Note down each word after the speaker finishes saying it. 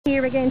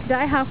here again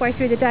today, halfway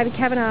through the David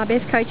Cavenagh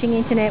Best Coaching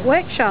Internet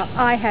Workshop.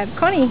 I have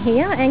Connie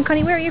here, and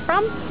Connie, where are you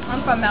from?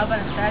 I'm from Melbourne,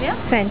 Australia.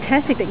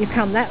 Fantastic that you've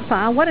come that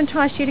far. What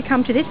enticed you to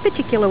come to this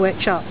particular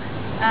workshop?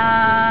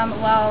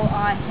 Well,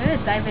 I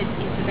heard David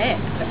is the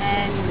best,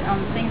 and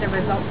I'm seeing the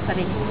results that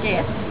he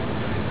gets,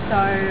 so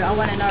I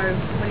want to know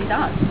what he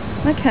does.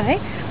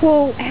 Okay.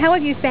 Well, how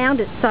have you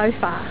found it so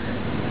far?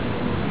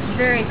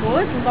 Very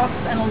good. Lots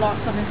and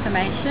lots of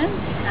information.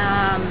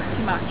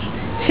 Too much.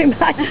 Too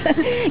much?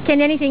 Can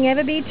anything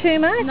ever be too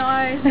much?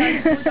 No,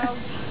 it's good.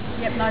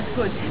 Yep, no, it's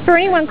good. For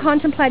anyone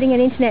contemplating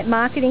an internet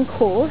marketing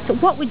course,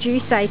 what would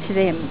you say to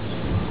them?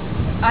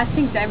 I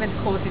think David's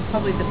course is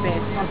probably the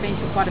best. I've been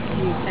to quite a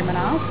few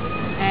seminars,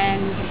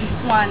 and this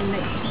one,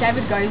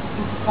 David goes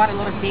into quite a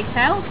lot of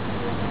detail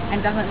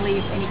and doesn't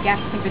leave any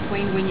gaps in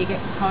between when you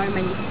get home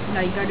and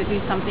you go to do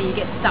something, you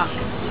get stuck.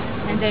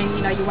 And then,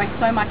 you waste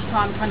so much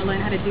time trying to learn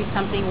how to do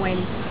something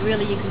when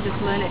really you can just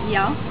learn it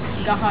here,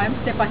 go home,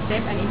 step by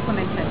step, and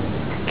implement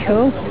it.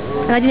 Cool.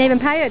 And I didn't even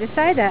pay her to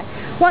say that.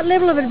 What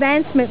level of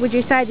advancement would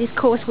you say this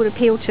course would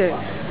appeal to?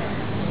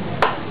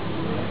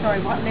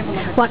 Sorry, what level of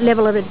advancement? What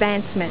level of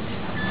advancement?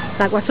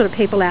 Like, what sort of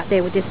people out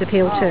there would this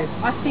appeal to?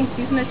 I think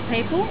business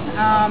people,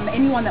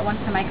 anyone that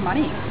wants to make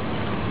money.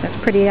 That's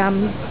pretty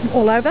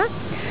all over.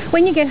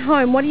 When you get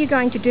home, what are you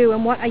going to do,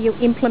 and what are you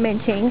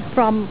implementing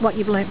from what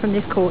you've learned from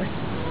this course?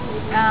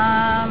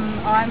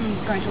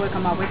 I'm going to work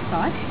on my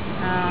website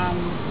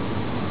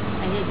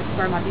and just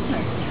grow my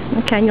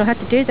business. Okay, and you'll have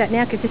to do that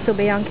now because this will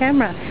be on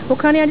camera. Well,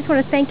 Connie, I just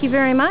want to thank you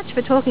very much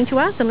for talking to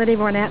us and let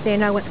everyone out there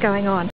know what's going on.